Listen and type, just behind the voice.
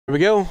Here we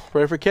go.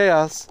 Ready for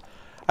chaos.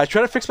 I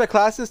try to fix my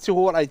classes to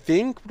what I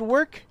think would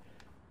work,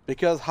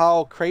 because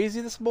how crazy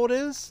this mode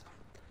is.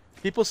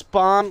 People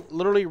spawn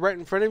literally right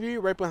in front of you,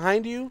 right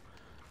behind you.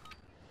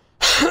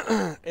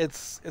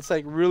 it's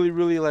like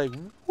really like,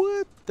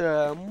 what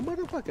the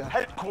motherfucker?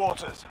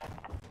 Headquarters.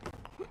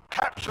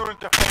 Capture and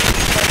defend.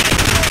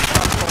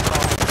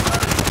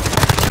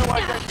 You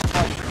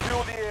identify.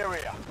 Secure the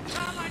area.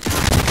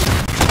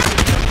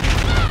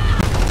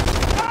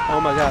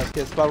 Oh my god,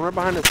 okay, spawn right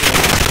behind us.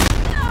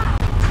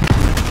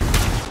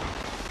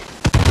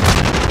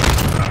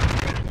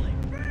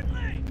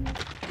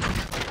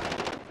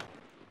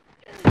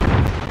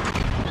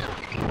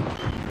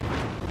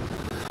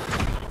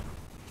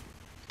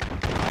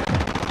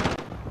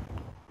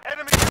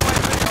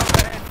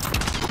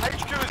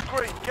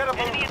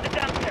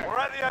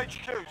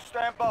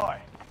 Stand by.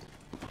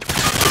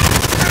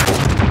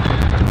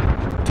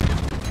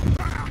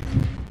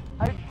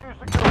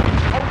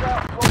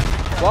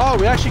 Wow,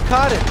 we actually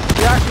caught it.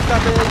 We actually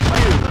caught the HQ.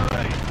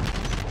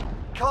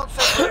 Can't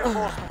send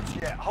reinforcements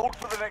yet. Hold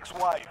for the next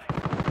wave.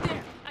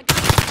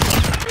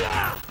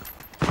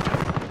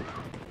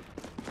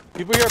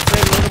 People here are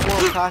playing a little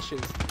more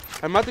cautious.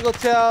 I'm about to go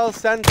tell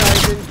Santa I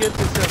didn't get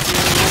this stuff.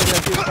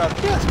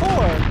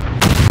 PS4.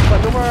 But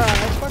no more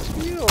Xbox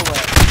for you or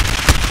what?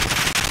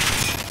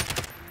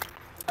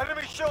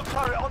 Enemy shield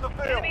turret on the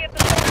field. Enemy at the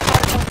door.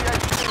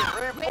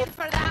 Wait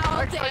for that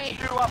all day.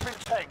 XHQ up in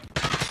tank.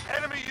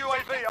 Enemy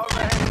UAV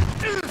overhead.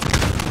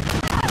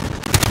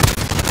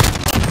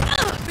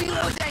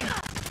 Reloading.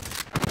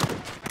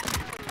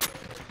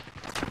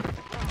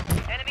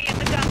 Enemy at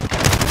the dump.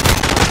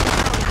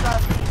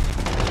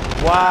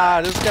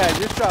 Wow, this guy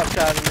just dropped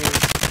out of me.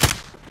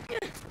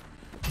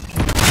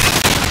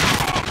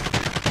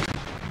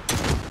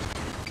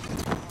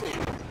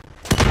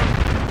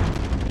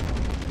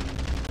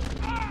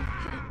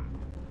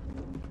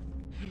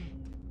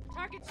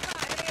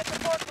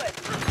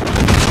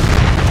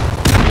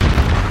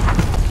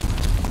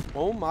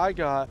 Oh my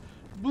god.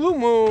 Blue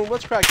Moon,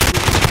 what's cracking?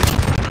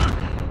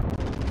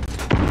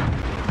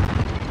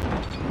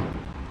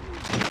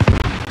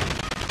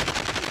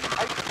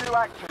 HQ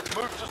active.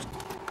 Move to...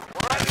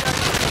 We're at the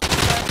HQ.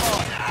 Stand by.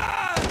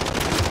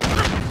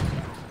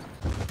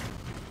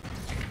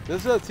 This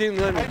is a team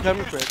that I'm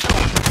coming for.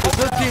 This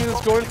is a team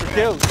that's going for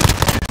kills.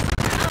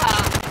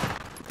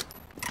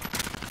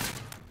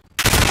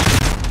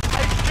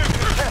 HQ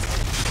contested.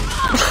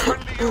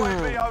 Friendly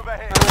UAV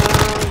overhead.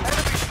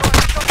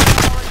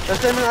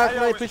 That's the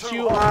time I put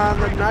you on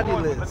the naughty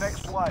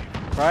list.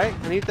 Right?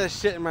 I need that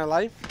shit in my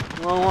life.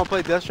 You want to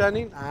play Death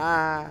Stranding?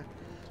 Ah.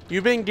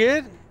 You been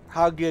good?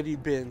 How good you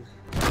been?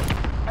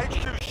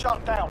 HQ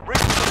shut down.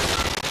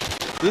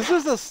 This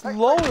is the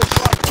slowest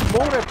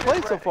mode I've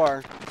played so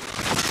far.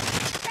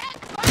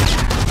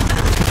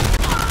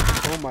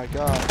 Oh my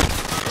god.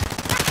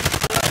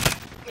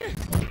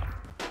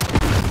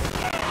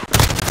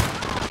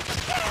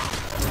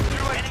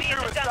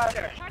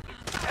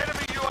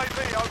 Enemy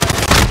UAV overhead.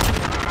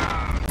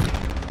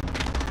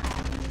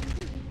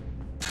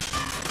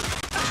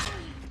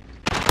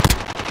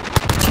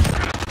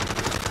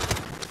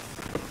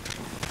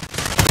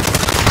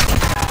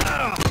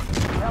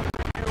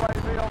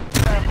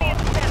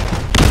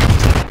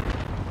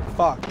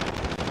 Fuck.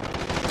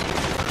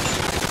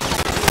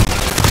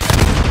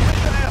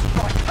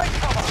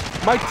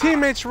 My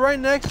teammate's right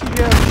next to you.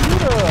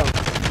 Shoot him.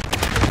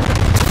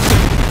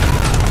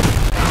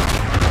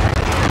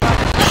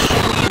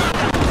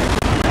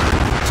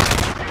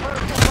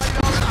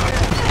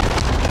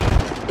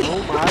 Oh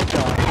my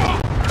god.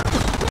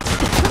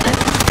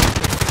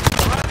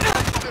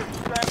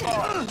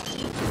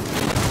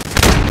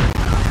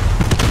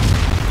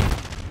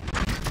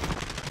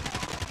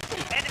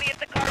 Enemy at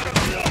the cargo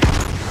field.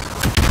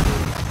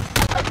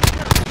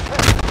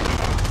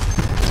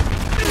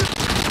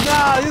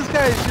 Nah, these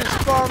guys just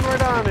spawned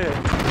right on it.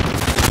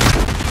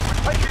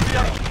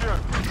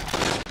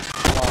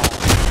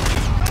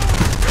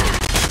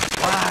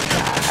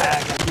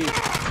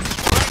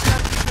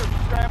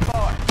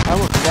 I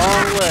went the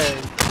wrong way.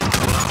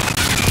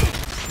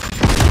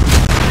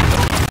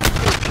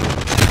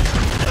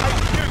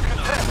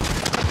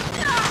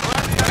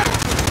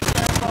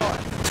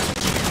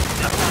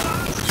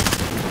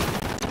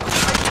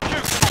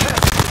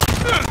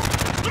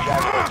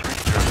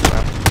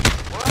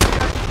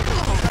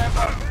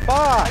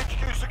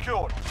 HQ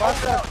secured.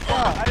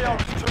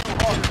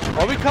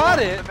 Oh, we caught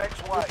it.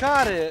 We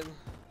caught it.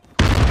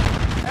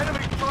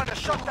 Enemy trying to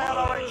shut down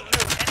our HQ.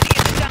 Enemy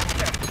at the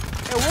dumpster.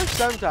 It works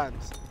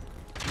sometimes.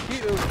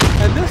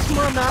 And this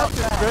small map is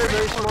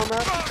very small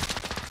map.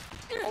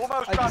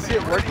 Almost I can done see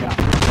it working.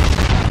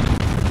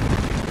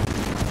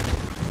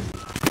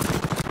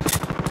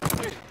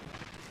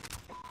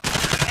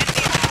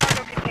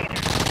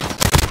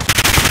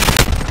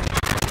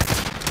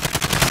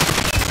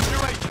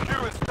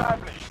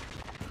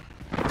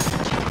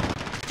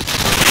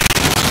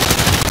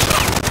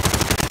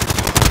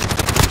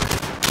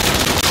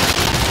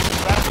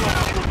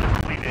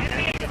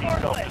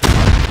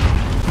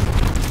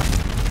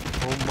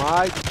 Oh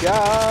my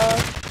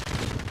god.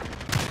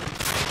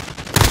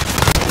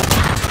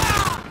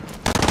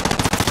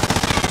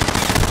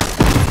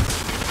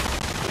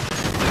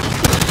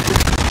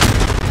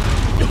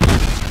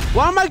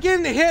 Why am I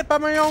getting hit by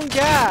my own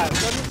gas?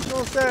 That makes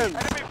no sense.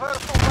 Enemy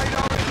personal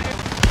radar in here.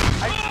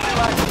 HQ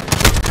active.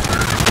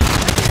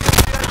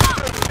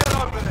 Get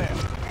over there.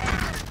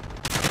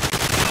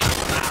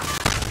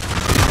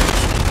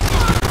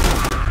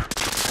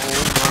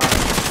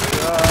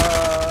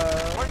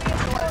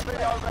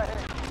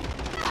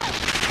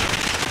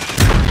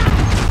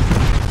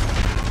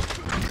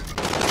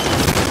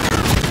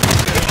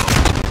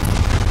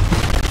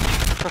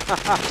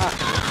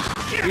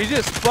 You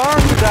just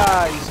spawn, you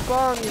die. You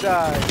spawn, you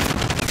die.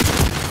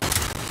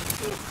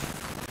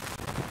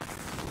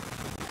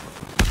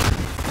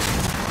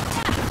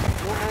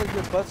 Don't hang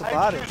your butts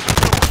about it.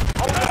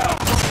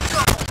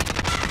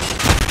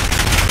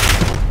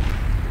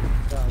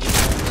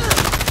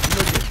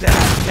 Look at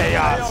that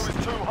chaos. is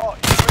too hot.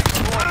 You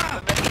redeploy to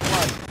the next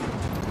place.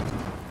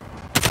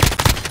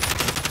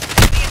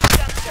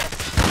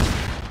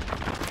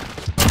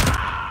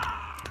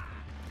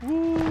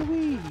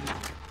 Woo-wee.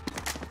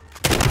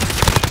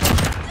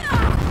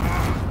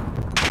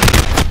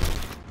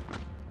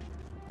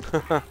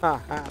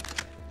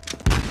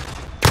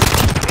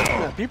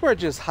 Yeah, people are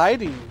just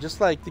hiding, just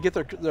like to get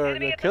their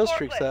kill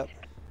streaks up.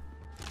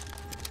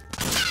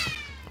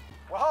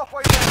 We're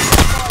halfway there.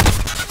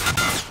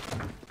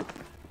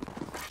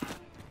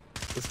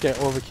 Let's get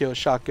overkill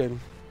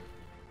shotgun.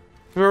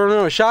 People are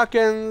running with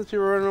shotguns. People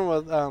are running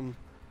with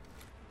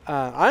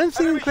I didn't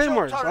see any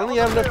claymores. I only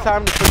have enough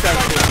time to put that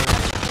claymore.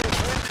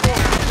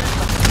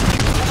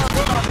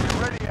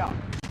 Ready out.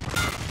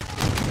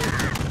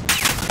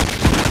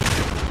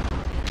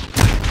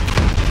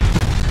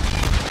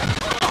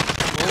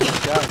 Oh my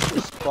god,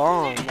 just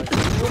spawn. Like,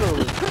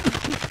 literally.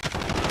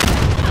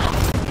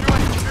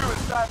 UAV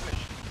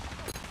established.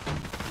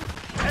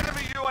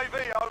 Enemy UAV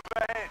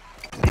overhead.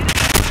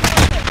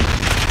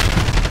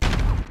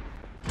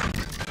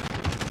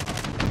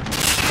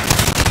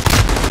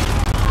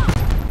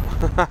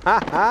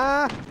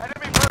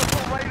 Enemy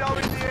personal radar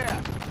in the air.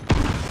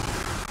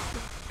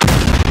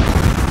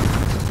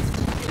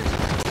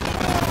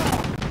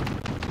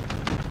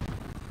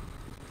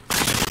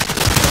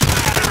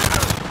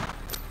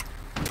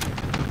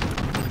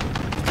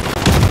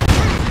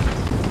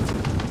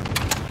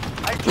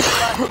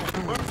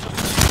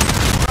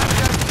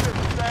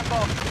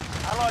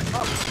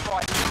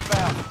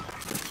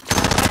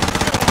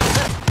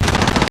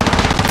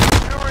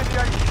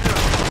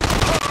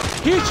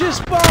 He just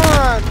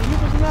spawned! He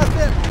was not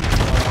there!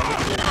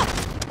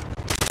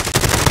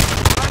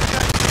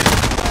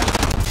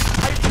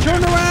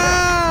 Turn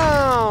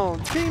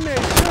around!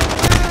 Teammates, turn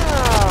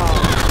around!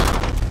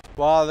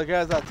 Wow, the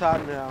guy's on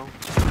top now.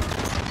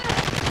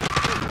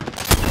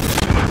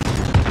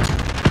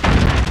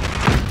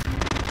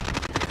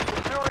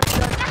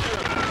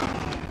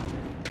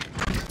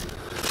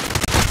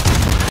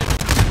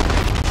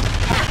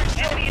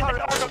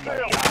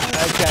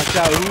 I can't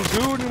tell who's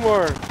who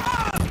anymore.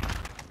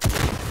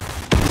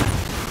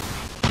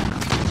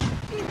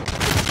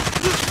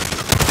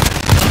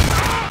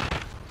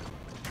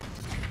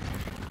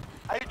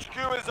 HQ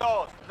is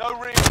on. No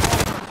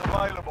reinforcements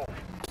available.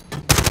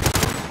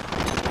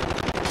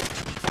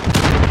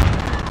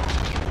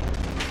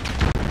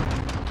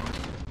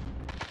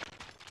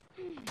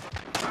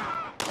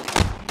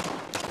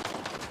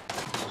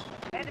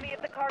 Enemy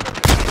at the cargo.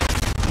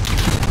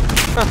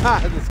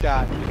 This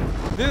guy.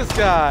 This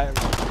guy.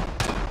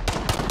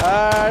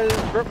 I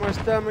just broke my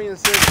stomach in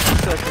 6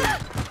 seconds.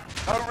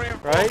 No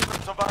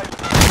reinforcements available.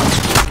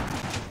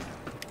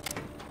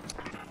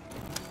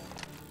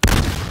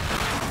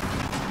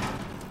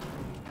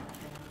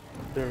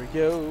 There we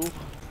go.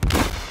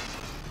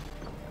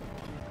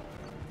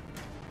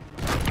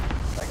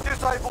 They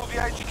disabled the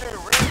HQ.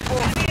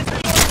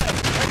 Reinforcements.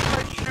 Take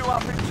HQ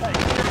up in take.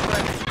 Get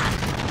ready.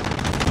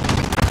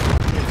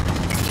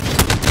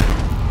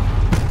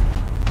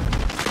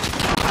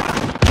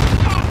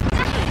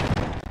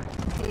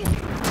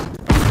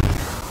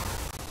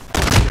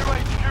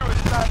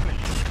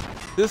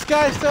 This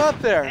guy's still up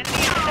there.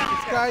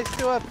 This guy's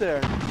still up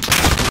there.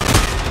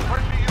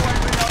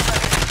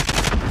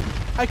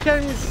 I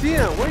can't even see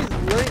him. Where is he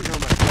laying?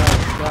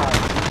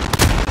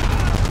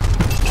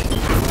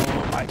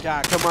 Oh my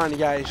god. Come on, you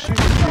guys. Shoot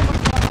this thing.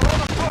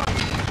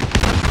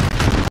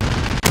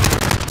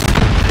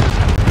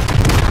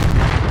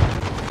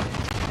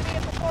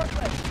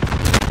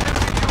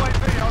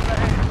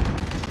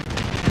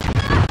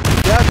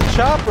 That's a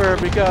chopper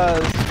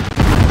because.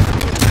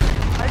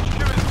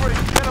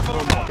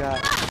 Oh my god.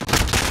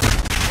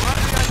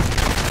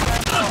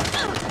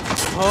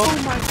 Oh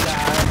my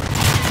god.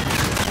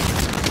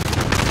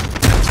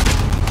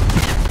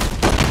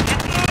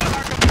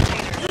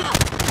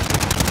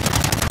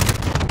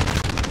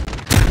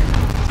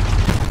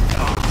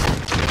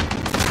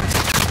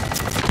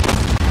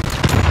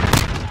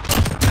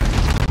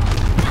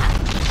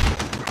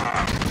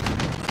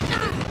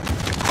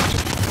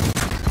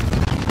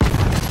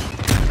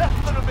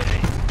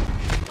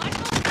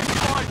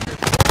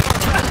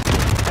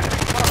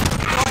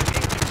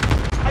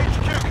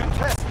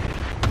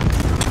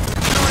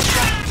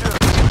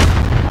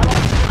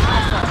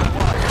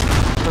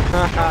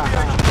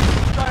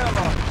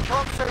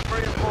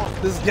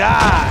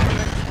 God!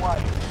 Next way.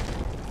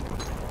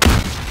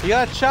 You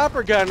got a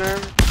chopper gunner.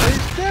 They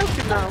still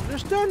cannot. They're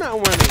still not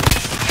winning.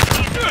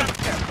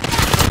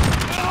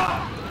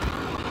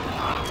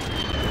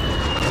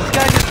 This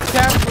guy just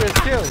tapped for his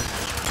kills.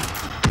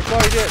 That's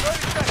all he did.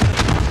 30 seconds.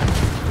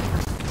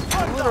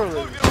 Literally.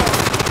 Move your leg.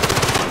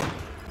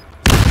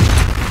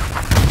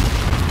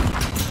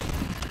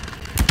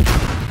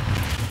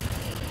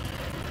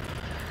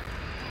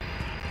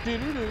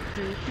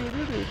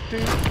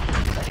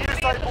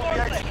 Disable the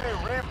HQ.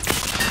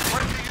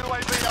 Bring the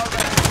UAV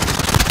overhead.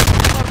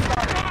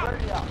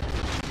 Ready up.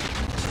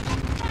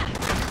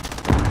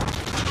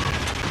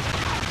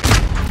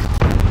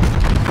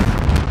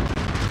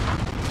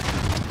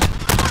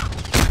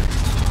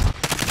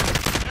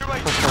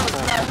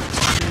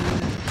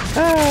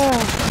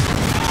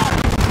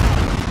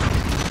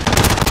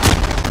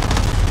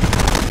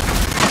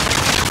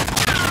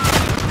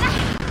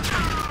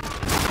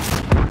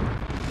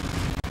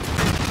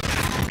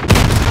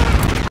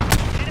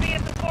 Enemy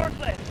at the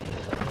forklift.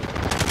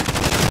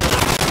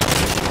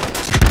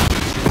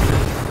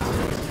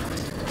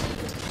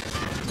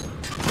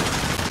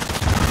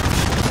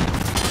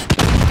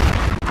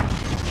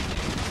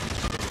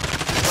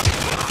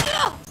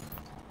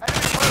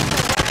 Enemy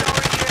personnel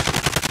radar in.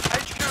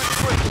 HQ is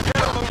free. Get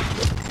a move.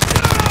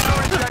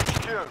 Secure the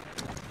HQ.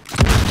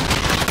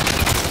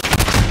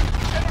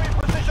 Enemy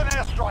precision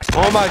airstrike.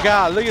 Oh my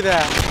God! Look at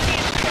that.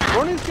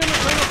 Ronnie's doing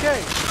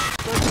okay.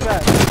 Not too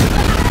bad.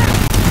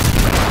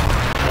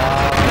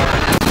 Wow.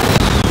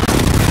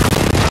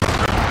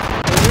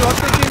 Are you all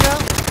thinking now?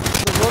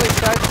 The really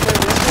excited to play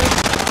with me?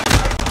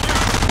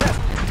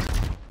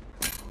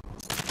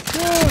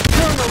 Dude,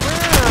 turn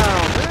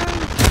around, man.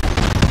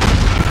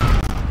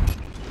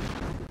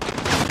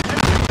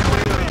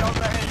 UAV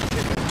overhead.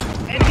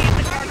 Enemy at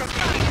the cargo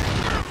cage.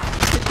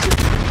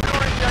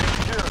 Securing the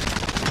HQ.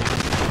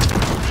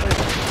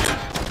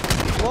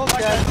 Well,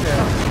 Take gotcha.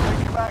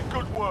 that.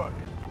 Good work.